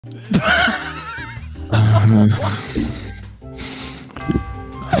I'll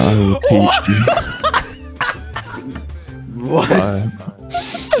teach you. What?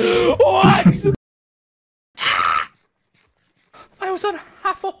 What? I was on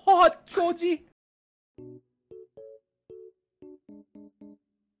half a heart, Georgie.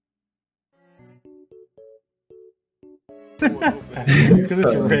 It's because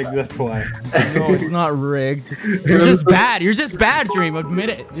it's rigged, that's why. No, it's not rigged. You're just bad. You're just bad, Dream. Admit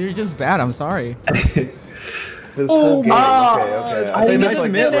it. You're just bad. I'm sorry. Oh my okay. I think I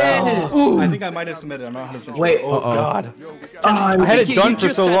submitted. I think I might have submitted. I'm not 100% sure. Wait. Oh god. I had it done for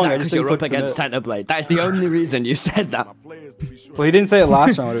so long. I just you're didn't up click against submit. Technoblade. That is the only reason you said that. Well, he didn't say it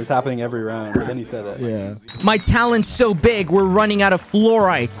last round. It was happening every round, but then he said it. Yeah. My talent's so big, we're running out of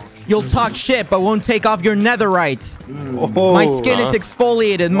fluorite. You'll talk shit, but won't take off your netherite. Oh, My skin is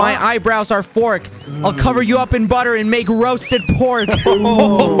exfoliated. My eyebrows are fork. I'll cover you up in butter and make roasted pork.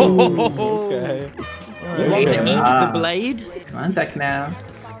 okay. You want to eat the blade? Come on, Tech now.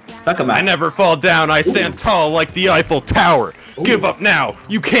 Fuck him up. I never fall down. I stand tall like the Eiffel Tower. Ooh. Give up now.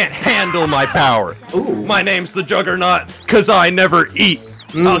 You can't handle my power. Ooh. My name's the Juggernaut, cause I never eat.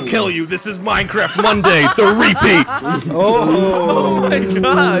 I'll kill you. This is Minecraft Monday, the repeat. Oh my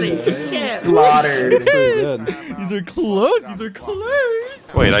god. Slaughtered. These are close. These are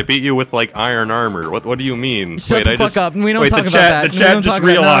close. Wait, I beat you with like iron armor. What do you mean? Shut the fuck up. We don't talk about that. The chat just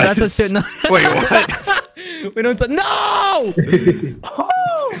realized. No, that's a shit. No. Wait, what? We don't talk. No!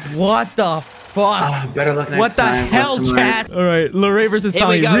 What the fuck? Better luck next what the time. hell, chat? All right, Larray versus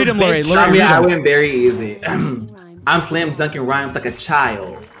Tommy. Read him, Larray. Tommy, I win very easy. I'm slam dunking rhymes like a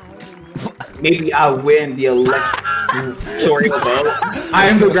child. Maybe I'll win the electoral vote. I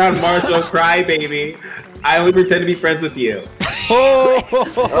am the ground marshal, crybaby. I only pretend to be friends with you.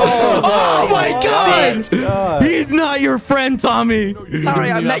 Oh my god! He's not your friend, Tommy.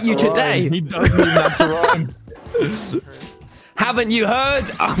 Sorry, I met you today. He does mean that to rhyme. Haven't you heard?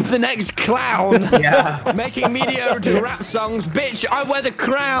 I'm the next clown. Yeah. Making mediocre rap songs, bitch. I wear the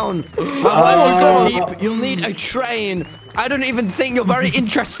crown. I wear so deep. You'll need a train. I don't even think you're very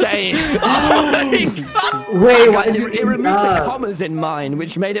interesting. Wait, why did it removed the commas in mine,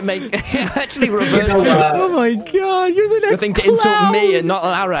 which made it actually reverse. Oh my god, you're the next thing to clown. insult me and not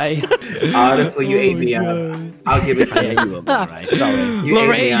Larray. Honestly, you ate me up. I'll give it to you. Larray, sorry.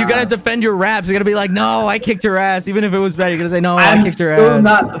 Larray, you gotta defend your raps. You're gonna be like, no, I kicked your ass. Even if it was bad, you're gonna say, no, I kicked your ass. I'm still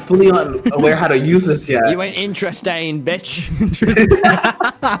not fully aware how to use this yet. You ain't interesting, bitch.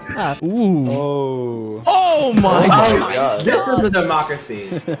 Ooh. Oh my god. This is a democracy.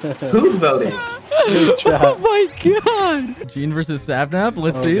 Who's voting? Oh my god. Gene versus Sapnap.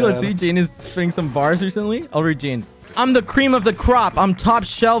 Let's see. Let's see. Gene is spitting some bars recently. I'll read Gene. I'm the cream of the crop. I'm top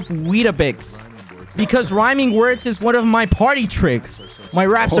shelf Weetabix. Because rhyming words is one of my party tricks. My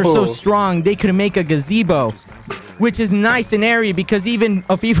raps are so strong, they could make a gazebo. Which is nice and airy because even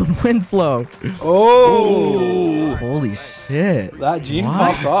wind flow. Oh. Holy shit. That Gene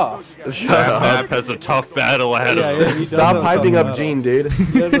popped off. Sapnap has a tough battle ahead of him. Stop hyping up Gene, dude.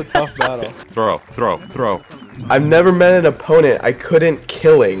 He has a tough battle. Throw. I've never met an opponent I couldn't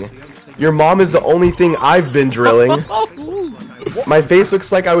killing. Your mom is the only thing I've been drilling. My face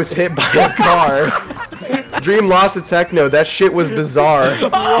looks like I was hit by a car. Dream lost to Techno. That shit was bizarre.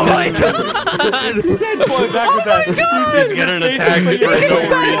 Oh my god! He's getting attacked for no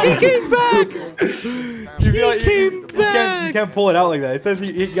reason. He came back. You can't pull it out like that. It says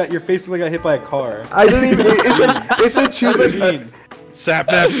you got your face like got hit by a car. I didn't even. It said choose a.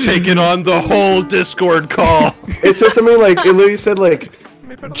 Sapnap's taking on the whole Discord call. It said something like it literally said like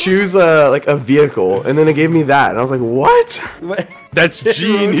choose a vehicle, and then it gave me that, and I was like, what? That's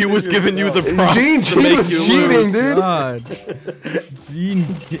Gene. He was giving you the prompts. Gene was cheating, dude. God. Gene.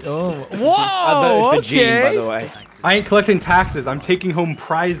 Oh. Whoa. I voted for Gene, by the way. I ain't collecting taxes. I'm taking home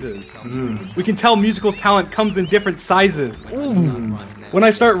prizes. We can tell musical talent comes in different sizes. When I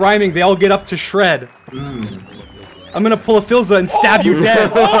start rhyming, they all get up to shred. I'm gonna pull a philza and stab you dead.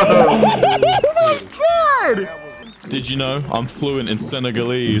 Oh my god! Did you know I'm fluent in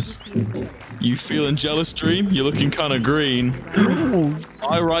Senegalese? You feeling jealous, Dream? You're looking kind of green.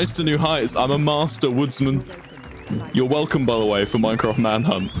 I rise to new heights. I'm a master woodsman. You're welcome, by the way, for Minecraft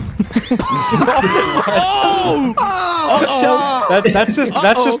Manhunt. That's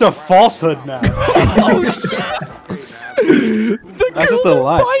just a falsehood now. That's just a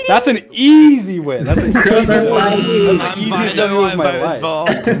lie. fighting. That's an easy win. That's an easy win. I'm That's the easiest W of my life.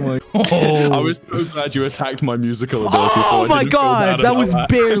 I was so glad you attacked my musical ability. So Oh I my didn't feel god, bad that about was that.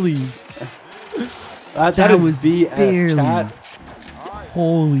 That That is was BS, barely. chat.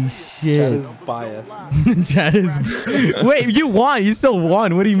 Holy shit. shit. Chad is biased. Chad is. Wait, you won. You still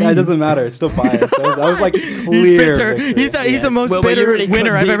won. What do you mean? Yeah, it doesn't matter. It's still biased. That was like clear. He's the most Wilbur, you bitter really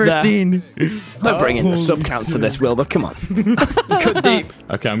winner I've cut ever deep there. seen. Don't bring in the sub counts to this, Wilbur. Come on. Cut deep.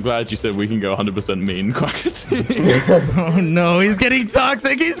 Okay, I'm glad you said we can go 100% mean, quackity. Oh no, he's getting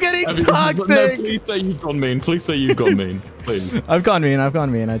toxic. He's getting toxic. No, please say you've gone mean. Please say you've gone mean. Please. I've gone mean.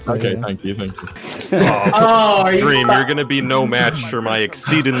 I'd say. Okay, Yeah. thank you. Oh, are you Dream, you're gonna be no match for my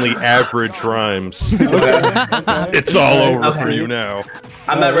exceedingly average rhymes. It's all over for you now.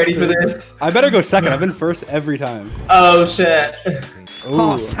 I'm not ready for this. I better go second. I've been first every time. Oh shit.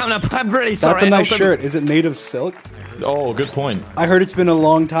 Oh, Sapnap, I'm really sorry. That's a nice Also- shirt. Is it made of silk? Oh, good point. I heard it's been a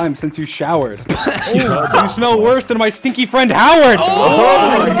long time since you showered. You smell worse than my stinky friend Howard.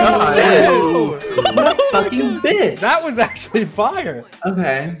 Oh my god. What a fucking bitch. That was actually fire.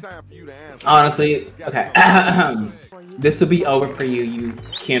 Okay. Honestly, okay. This will be over for you, you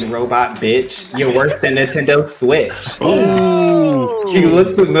Ken robot bitch. You're worse than Nintendo Switch. Ooh. You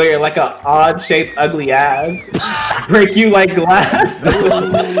look familiar, like a odd-shaped, ugly ass. Break you like glass.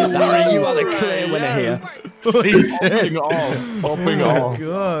 Larry, you are the clear winner here. Popping off. Popping off.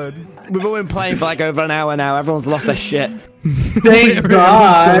 God. We've all been playing for like over an hour now. Everyone's lost their shit. Thank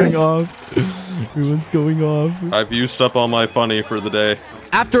God. Everyone's going off. I've used up all my funny for the day.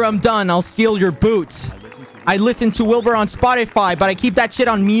 After I'm done, I'll steal your boot. I listen to Wilbur on Spotify, but I keep that shit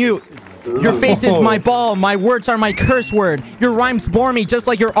on mute. Your face is my ball. My words are my curse word. Your rhymes bore me just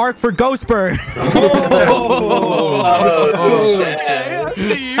like your arc for Ghostbird. Oh, shit. I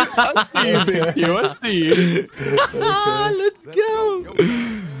see you. I see you, Big Q. I see you. Let's go.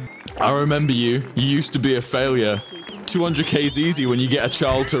 I remember you. You used to be a failure. 200k's easy when you get a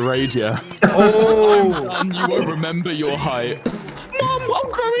child to raid you. Oh, and you won't remember your height. Mom, I'll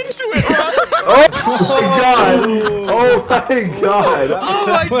grow into it, right? Oh my god. Oh my god.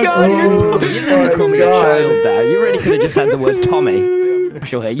 Oh my god, you're Oh Call me my a child god. there. You really could have just had the word Tommy.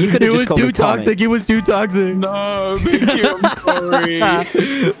 Sure, here. You could have It just was called too me Tommy. toxic. It was too toxic. No, Big Q, I'm sorry.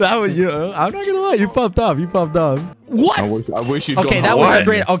 That was you. I'm not gonna lie. You popped off. You popped off. What? I wish you'd Okay, gone that hard. was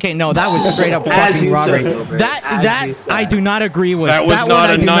straight. Okay, no, that was straight up As fucking you robbery. said, Wilbur. That As you said. I do not agree with. That was one not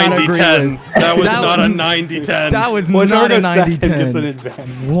I a do not agree 90-10. with. That was That not a was- 90-10. That was Well, not a whoever second gets an 90-10.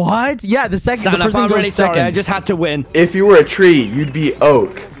 advantage. What? Yeah, the second. The Sapnap, person I'm goes really second. sorry. I just had to win. If you were a tree, you'd be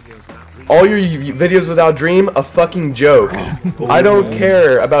oak. All your videos without Dream, a fucking joke. I don't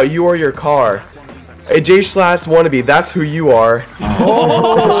care about you or your car. A J/slash wannabe, that's who you are.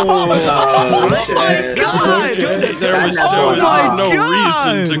 Oh, shit. God! There was Oh my no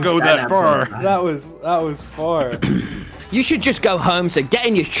God! reason to go that far. That was far. You should just go home, so get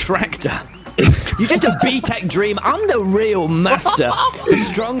in your tractor. You're just a B-Tech Dream. I'm the real master.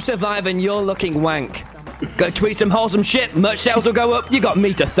 Strong survivor and you're looking wank. Go tweet some wholesome shit. Merch sales will go up. You got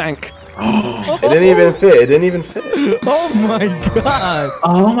me to thank. It didn't even fit. It didn't even fit. Oh my god!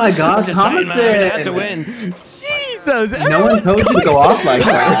 Oh my God, Just saying, man, I had to Thomasin. win. Jesus! No one told you to go off like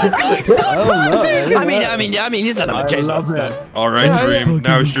that. I mean, you son of a bitch. All right, Dream.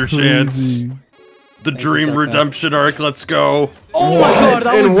 Now's your chance. The Dream Redemption arc. Let's go. Oh my god!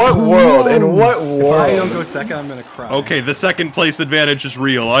 That In was what world? In what If I don't world? go second, I'm gonna cry. Okay, the second place advantage is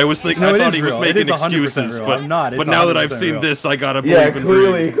real. I was thinking, No, I it thought is he was real. It making is 100% excuses, real. but I'm not. It's now that I've 100% seen real. this, I gotta Yeah, believe in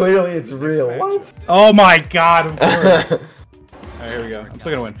Dream. clearly it's real. What? Oh my god, of course. Alright, here we go. I'm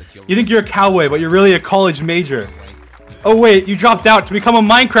still gonna win. You think you're a cowboy, but you're really a college major. Oh wait, you dropped out to become a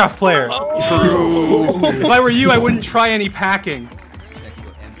Minecraft player. If I were you, I wouldn't try any packing.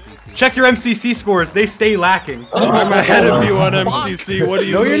 Check your MCC scores, they stay lacking. I'm ahead of you on MCC. What do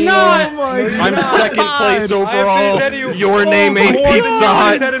you No, you're mean? not! I'm second place I overall. finished ahead of you Your name ain't more than you Pizza finished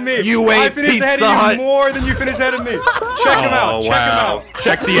ahead Hut. of me. You I ain't finished ahead Pizza of you Hut. more than you finished ahead of me. Check him out. Check him out.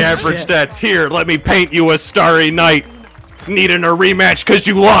 Check the average stats. Here, let me paint you a starry night. Needing a rematch because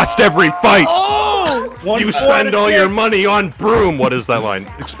you lost every fight. You spend all your money on broom. What is that line?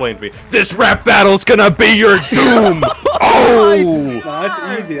 Explain to me. This rap battle's gonna be your doom. Oh! No,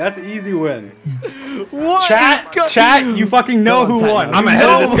 that's easy. That's an easy win. What? Chat, you fucking know who won. I'm ahead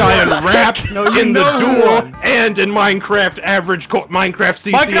of this guy in rap, No, you in the know who duel, won. and in Minecraft Minecraft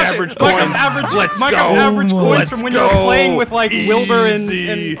CC average coins. Let's go. average coins Let's from when you were go. playing with like Wilbur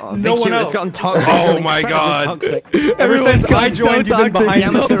Easy. and no one else. It's gotten toxic. Oh It's my incredibly God. toxic. Ever since I gotten so joined, you've been toxic. behind Yeah,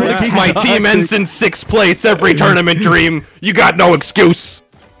 me. I'm feeling My team ends in 6th place every tournament, Dream. You got no excuse.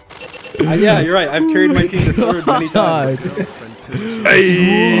 Yeah, you're right. I've carried my team to third many times.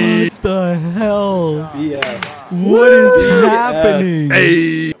 Hey. What the hell? BS. What is happening?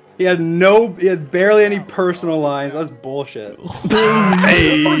 Hey. He had barely any personal lines. That's bullshit.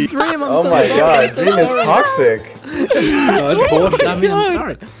 Hey. Dream, I'm Oh so my sorry. god, Dream is toxic. No, that's bullshit. I mean, I'm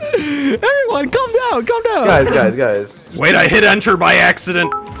sorry. Everyone, calm down, calm down. Guys. Wait, I hit enter by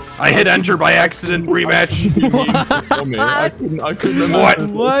accident. Rematch. I couldn't imagine What? the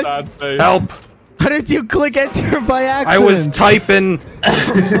What? sad face. Help. How did you click enter by accident? I was typing.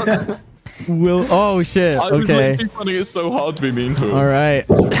 Oh shit. I was Okay. literally finding it so hard to be mean to him. All right.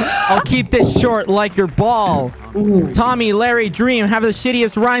 I'll keep this short like your ball. Tommy, Larry, Dream have the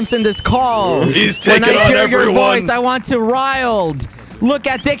shittiest rhymes in this call. He's When taking I on hear your everyone. voice, I want to riled. Look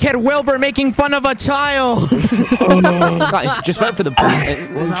at dickhead Wilbur making fun of a child. Guys, just vote for the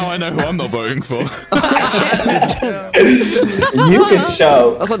Well, now I know who I'm not voting for. You can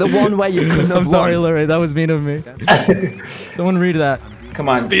show. That's like the one way you couldn't have I'm sorry, won. Larry. That was mean of me. Someone read that. Come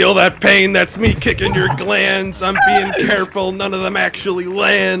on. Feel that pain? That's me kicking your glands. I'm being careful. None of them actually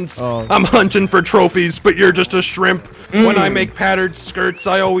lands. Oh. I'm hunting for trophies, but you're just a shrimp. When I make patterned skirts,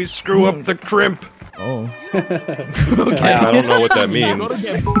 I always screw up the crimp. Oh. Okay. I don't know what that means.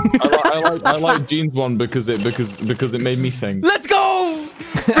 I like Gene's one because it made me think. Let's go.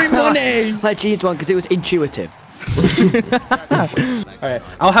 Free money. Like Gene's one because it was intuitive. Alright,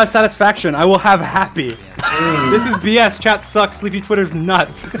 I'll have satisfaction. I will have happy. This is BS. Chat sucks. Sleepy Twitter's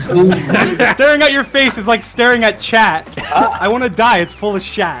nuts. Staring at your face is like staring at chat. I want to die. It's full of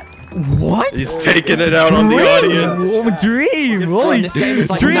shat. What? He's taking it out on the audience. Oh, Dream. Holy This game is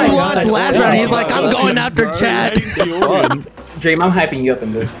like Dream night lost outside. last round. He's like, I'm going after Chad. Dream, I'm hyping you up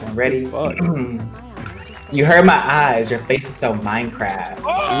in this one. Ready? You hurt my eyes. Your face is so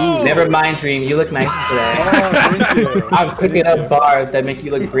Minecraft. Never mind, Dream. You look nice today. I'm cooking up bars that make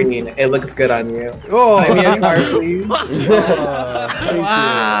you look green. It looks good on you. Buy me a car, please.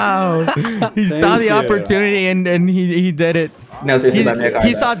 Wow. He saw the opportunity and he did it. No, seriously, buy me a car.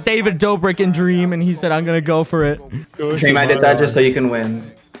 He saw David Dobrik in Dream and he said, I'm gonna go for it. Dream, I did that just so you can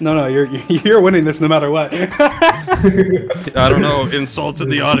win. No, you're winning this no matter what. I don't know. Insulting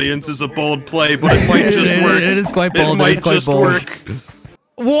the audience is a bold play, but it might just work. It is quite bold. It might quite just bold. work.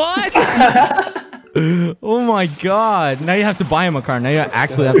 What? Oh my god. Now you have to buy him a car. Now you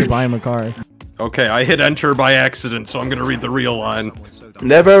actually have to buy him a car. Okay, I hit enter by accident, so I'm gonna read the real line.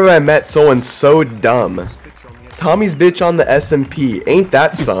 Never have I met someone so dumb. Tommy's bitch on the SMP. Ain't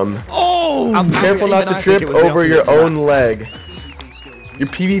that some? Oh! Careful not to trip over your own leg. Your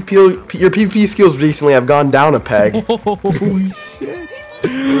PvP skills recently have gone down a peg. Holy shit.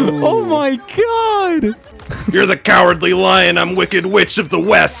 Oh my god! You're the cowardly lion, I'm Wicked Witch of the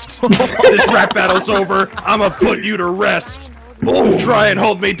West. This rap battle's over, I'ma put you to rest. Try and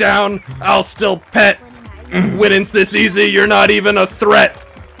hold me down, I'll still pet. Winning's this easy, you're not even a threat.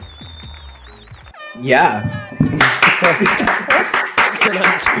 Yeah.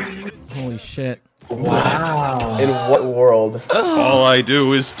 Holy shit. Wow. In what world? All I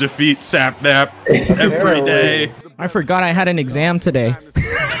do is defeat Sapnap every day. I forgot I had an exam today.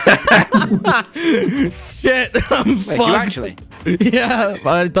 Shit, I'm Wait, fucked. you actually? Yeah,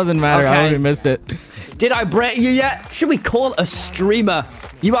 but it doesn't matter. I Okay. already missed it. Did I break you yet? Should we call a streamer?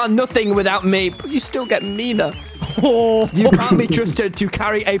 You are nothing without me, but you still get meaner. Oh. You can't be trusted to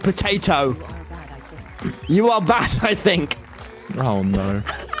carry a potato. You are bad, I think. Oh no.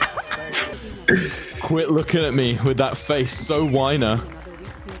 Quit looking at me with that face so whiner.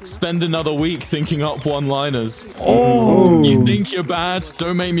 Spend another week thinking up one-liners. Oh. You think you're bad?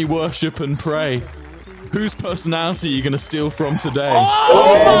 Don't make me worship and pray. Whose personality are you gonna steal from today?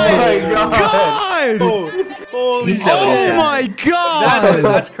 Oh my god! Holy Oh my god!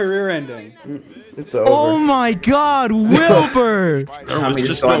 That's career ending. It's over. Oh my god, Wilbur! There was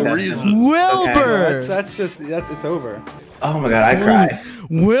just no reason. Wilbur! It's over. Oh my god, I cried.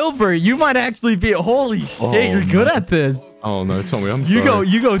 Wilbur, you might actually be. Holy shit, you're good at this. Oh no, Tommy, I'm You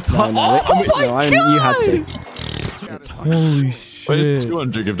sorry. go, Tom. Oh my god! You had to. Holy Wait, it's shit!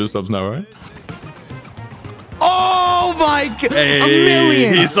 200 gifted subs now, right? Oh my god! Hey, a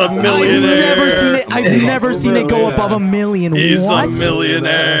million! he's a millionaire. I've never seen it go above a million. He's What? a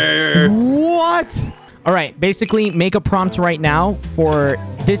millionaire. What? All right, basically make a prompt right now for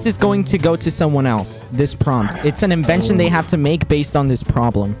this is going to go to someone else. This prompt. It's an invention they have to make based on this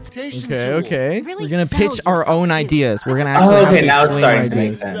problem. Okay. Really We're going to sell pitch our yourself, own too. ideas. We're going to Oh, actually have okay, to now it's explain our starting to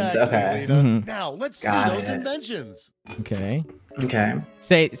make ideas. sense. Okay. Now let's see Got those it. inventions. Okay. Okay.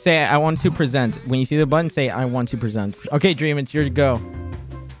 Say I want to present. When you see the button, say I want to present. Okay, Dream, it's your go.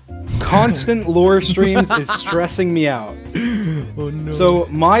 Constant lore streams is stressing me out. Oh no. So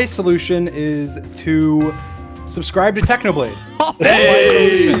my solution is to subscribe to Technoblade.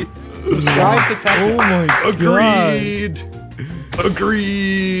 Hey, Subscribe to Oh Technoblade. my god. agreed.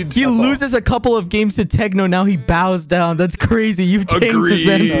 Agreed. He loses a couple of games to Techno. Now he bows down. That's crazy. You've changed this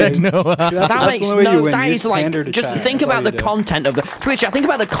man, Techno. That makes no. That is like. Just think about the content of the Twitch. Think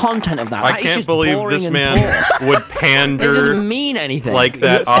about the content of that. I can't believe this man would pander. It doesn't mean anything. Like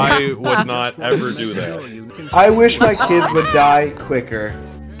that. I would not ever do that. I wish my kids would die quicker.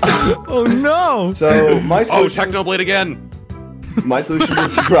 Oh no! So my solution. Oh, Technoblade again. My solution to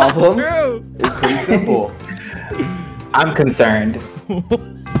this problem is pretty simple. I'm concerned.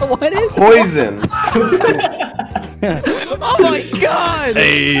 What is Poison. Oh my god!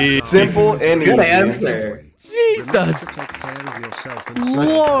 Hey. Simple and easy. Good answer. Jesus!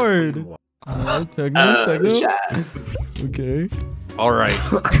 Lord! Techno. Okay. All right.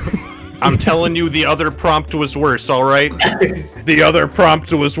 I'm telling you, the other prompt was worse. All right. The other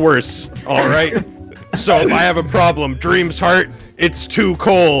prompt was worse. All right. So if I have a problem, Dream's heart, it's too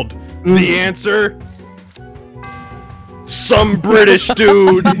cold. The answer. Some British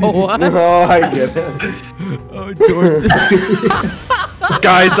dude. What? Oh, I get it. Oh, George.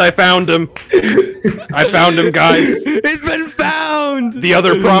 Guys, I found him. I found him, guys. He's been found. The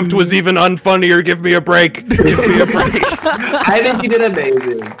other prompt was even unfunnier. Give me a break. Give me a break. I think you did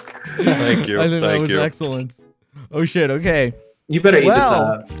amazing. Thank you. I think that Thank was you. excellent. Oh shit. Okay. You better eat this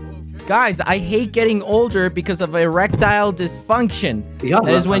up. Guys, I hate getting older because of erectile dysfunction. Yeah,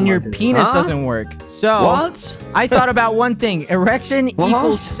 that is when your penis doesn't work. So, What? I thought about one thing. Erection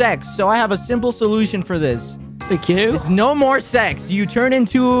equals sex. So I have a simple solution for this. Thank you. It's no more sex. You turn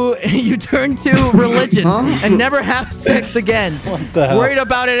to religion and never have sex again. What the hell? Worried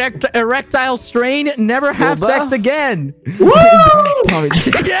about erectile strain? Never have Wilbur? sex again. Woo! Tommy.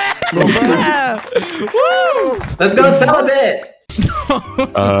 Yeah! Woo! Let's go celibate.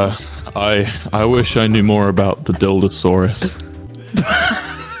 I wish I knew more about the Dildosaurus.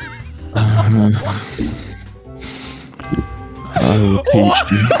 I will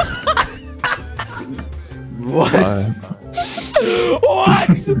teach you. What?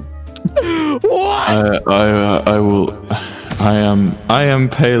 What? I will. I am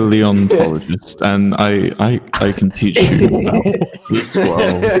paleontologist, and I can teach you about this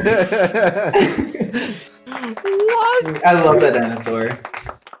world. What? I love that dinosaur.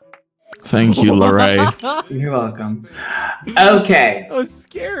 Thank you, larray. You're welcome. Okay, That was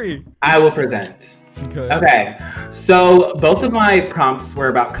scary. I will present. Okay. Okay, so both of my prompts were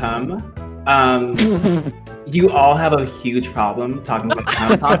about cum. You all have a huge problem talking about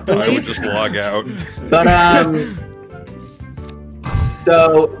cum I constantly. would just log out. But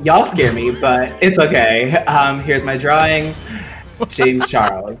so y'all scare me, but it's okay. Here's my drawing. James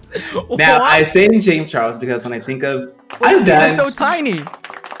Charles. Now What? I say James Charles because when I think of I'm That's done. so tiny.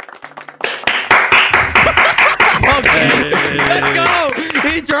 Okay. Let's go.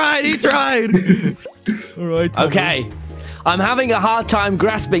 He tried. He tried. All right. Tommy. Okay. I'm having a hard time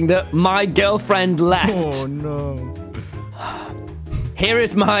grasping that my girlfriend left. Oh no. Here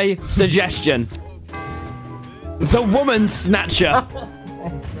is my suggestion. The woman snatcher.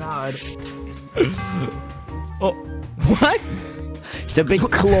 God. Oh, what? It's a big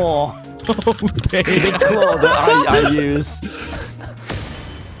claw. Okay. Big claw that I use.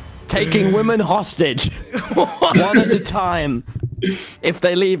 Taking women hostage. One at a time. If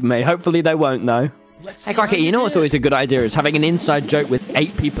they leave me. Hopefully they won't, though. Hey, Quackity, you know what's always a good idea is having an inside joke with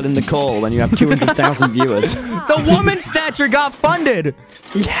 8 people in the call when you have 200,000 viewers. The woman snatcher got funded.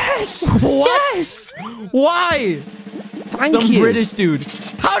 Yes! What? Yes! Why? Thank Some you. British dude.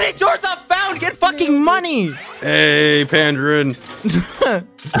 How did dreamnotfound get fucking money? Hey, Pandrin.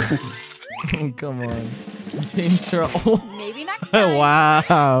 Oh, come on. James Charles. Maybe next time.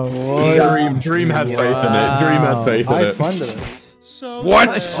 Wow. Dream had faith in it. Dream had faith in I it. funded it.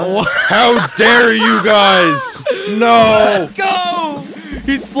 What? How dare you guys? No! Let's go!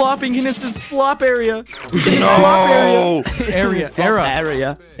 He's flopping in his flop area. No! Area.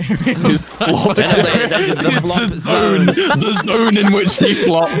 Area. His flop The flop zone. the zone in which he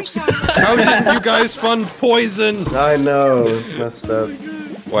flops. How did you guys fund poison? I know, it's messed up.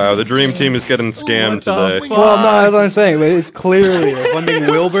 Wow, the dream team is getting scammed today. Well, no, that's what I'm saying. But it's clearly funding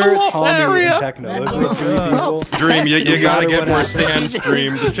Wilbur, Tommy, and Techno. Those are the 3 people. Dream, you No gotta matter get what more happens. stand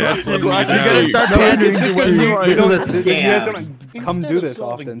stream. The chat's letting you You gotta down. start No, it's pandering just to because women. you don't Yeah. come do this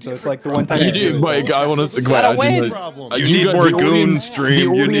often, so it's like the one time You do do, it. wait, I want to. Gotta win. You need more goons,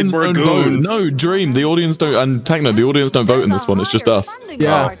 Dream. You need more goons. No, Dream. The audience don't, and Techno. The audience don't vote in this one. It's just us.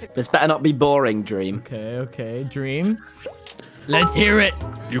 Yeah. This better not be boring, Dream. Okay, Dream. Let's hear it.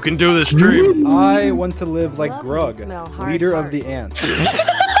 You can do this, Dream. I want to live like Grug, leader of the ants.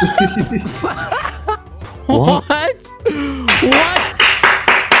 What? What?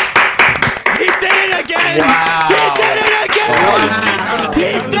 He did it again! Wow. He did it again!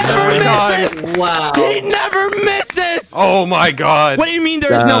 misses! Wow. He never misses! Oh my god. What do you mean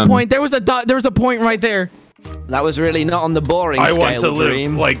there's no point? There was a dot. There was a point right there. That was really not on the boring I scale, want to live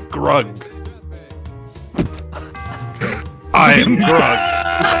Dream. like Grug. I am Grug.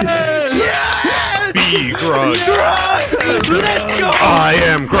 Yes! Be Grug. Let's go! I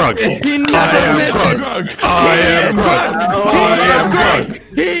am Grug. He I never am misses! Grug. I am Grug. I am Grug.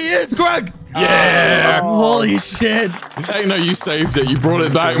 He is Grug! Yeah. Holy shit! Techno, you saved it. You brought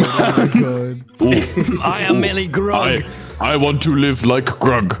it back, man. I am merely Grug. I want to live like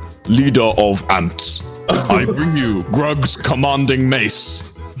Grug, leader of ants. I bring you Grug's commanding mace.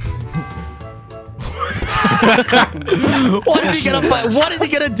 What is he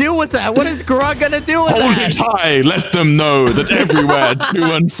gonna do with that? What is Grug gonna do with Hold that? it high, let them know that everywhere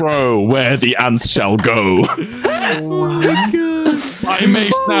to and fro where the ants shall go. My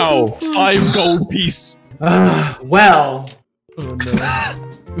mace now, 5 gold piece. Well, Oh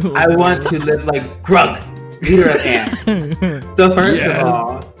no. I want to live like Grug, leader of ants. So first of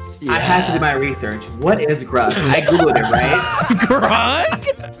all, I had to do my research. What is Grug? I googled it, right? Grug?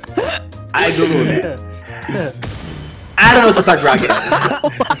 I googled it. I don't know what the fuck Grug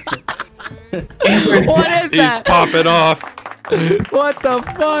is. What is He's that? popping off. What the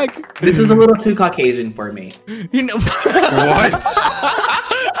fuck? This is a little too Caucasian for me. You know. What?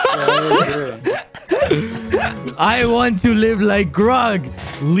 I want to live like Grug,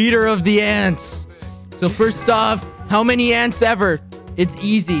 leader of the ants. So first off, how many ants ever? It's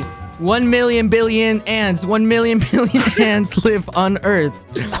easy. 1 million billion ants. 1 million billion ants live on Earth.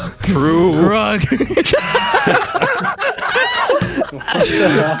 True. Grug.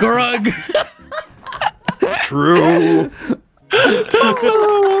 Grug. True.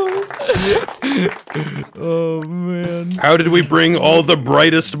 Oh man. How did we bring all the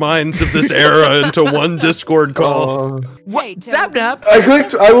brightest minds of this era into one Discord call? What? Sapnap? I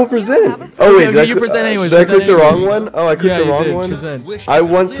clicked. I will present. Oh wait, Okay, did I you present anyways, Did I present click the wrong anyways. one? Oh, I clicked the you wrong did, one. present. I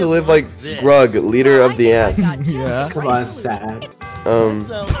want to live like Grug, leader of the ants. Yeah. Come on, sad.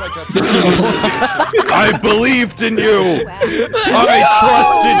 I believed in you. I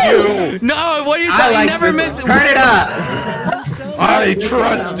trusted you. No, what are you I talking? like Never this. miss. Turn it up. I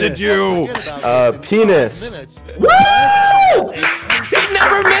trusted you. Penis. He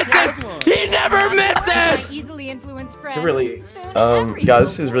never misses. He never misses. Easily influence friends. It's really. God,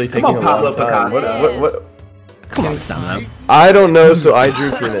 this is really taking on, a long Pablo time. Picasso. What? Come on, Sam. I don't know, so I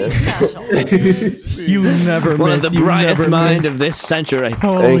drew penis. You never One miss. of the You brightest never mind miss. of this century.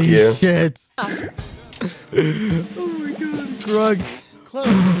 Holy Thank you. shit. Oh my god, Grug.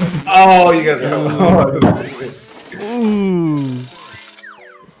 Oh, you guys are. Ooh.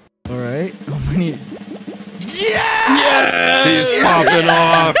 All right. How many? He's popping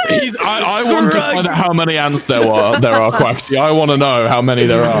off. I want to find out how many ants there are, Quackity. I want to know how many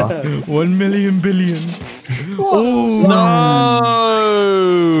there are. 1 million billion. Oh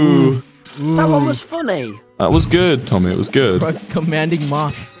No! That one was funny. That was good, Tommy. It was good. Grug's commanding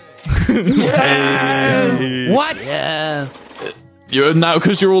moth. Hey. What? Yeah. You're now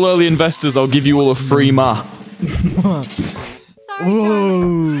because you're all early investors. I'll give you all a free ma.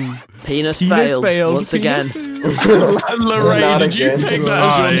 Ooh. Penis Penis failed once Penis again. Larray, Not did you again. take that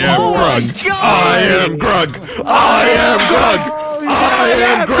I as your am Oh my Grug. god! I am Grug. I am Grug. I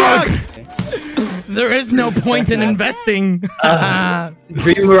am Grug. There is no point in investing. Dream,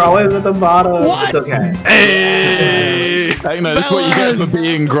 we're always at the bottom. What? It's okay. Hey. Techno, that's what you get for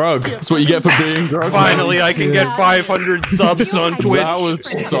being Grug. That's what you get for being Grug. Finally, I can get 500 subs on Twitch. That was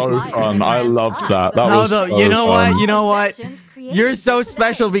so fun. I loved that. That was Although, so you know fun. what? You know what? You're so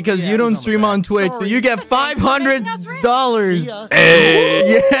special because you don't stream on Twitch, so you get $500.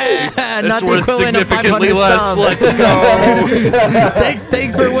 Hey. Yeah, not That's the worth equivalent of significantly 500 less. subs. Let's go.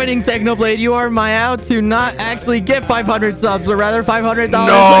 Thanks for winning, Technoblade. You are my out to not actually get 500 subs, or rather $500. No.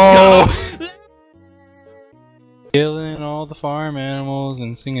 Let's go. Killing all the farm animals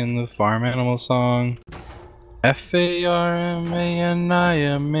and singing the farm animal song.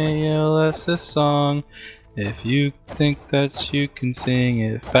 FARMANIMALS song. If you think that you can sing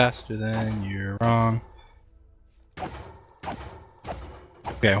it faster, then you're wrong.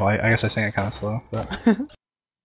 Okay, well, I guess I sang it kind of slow, but...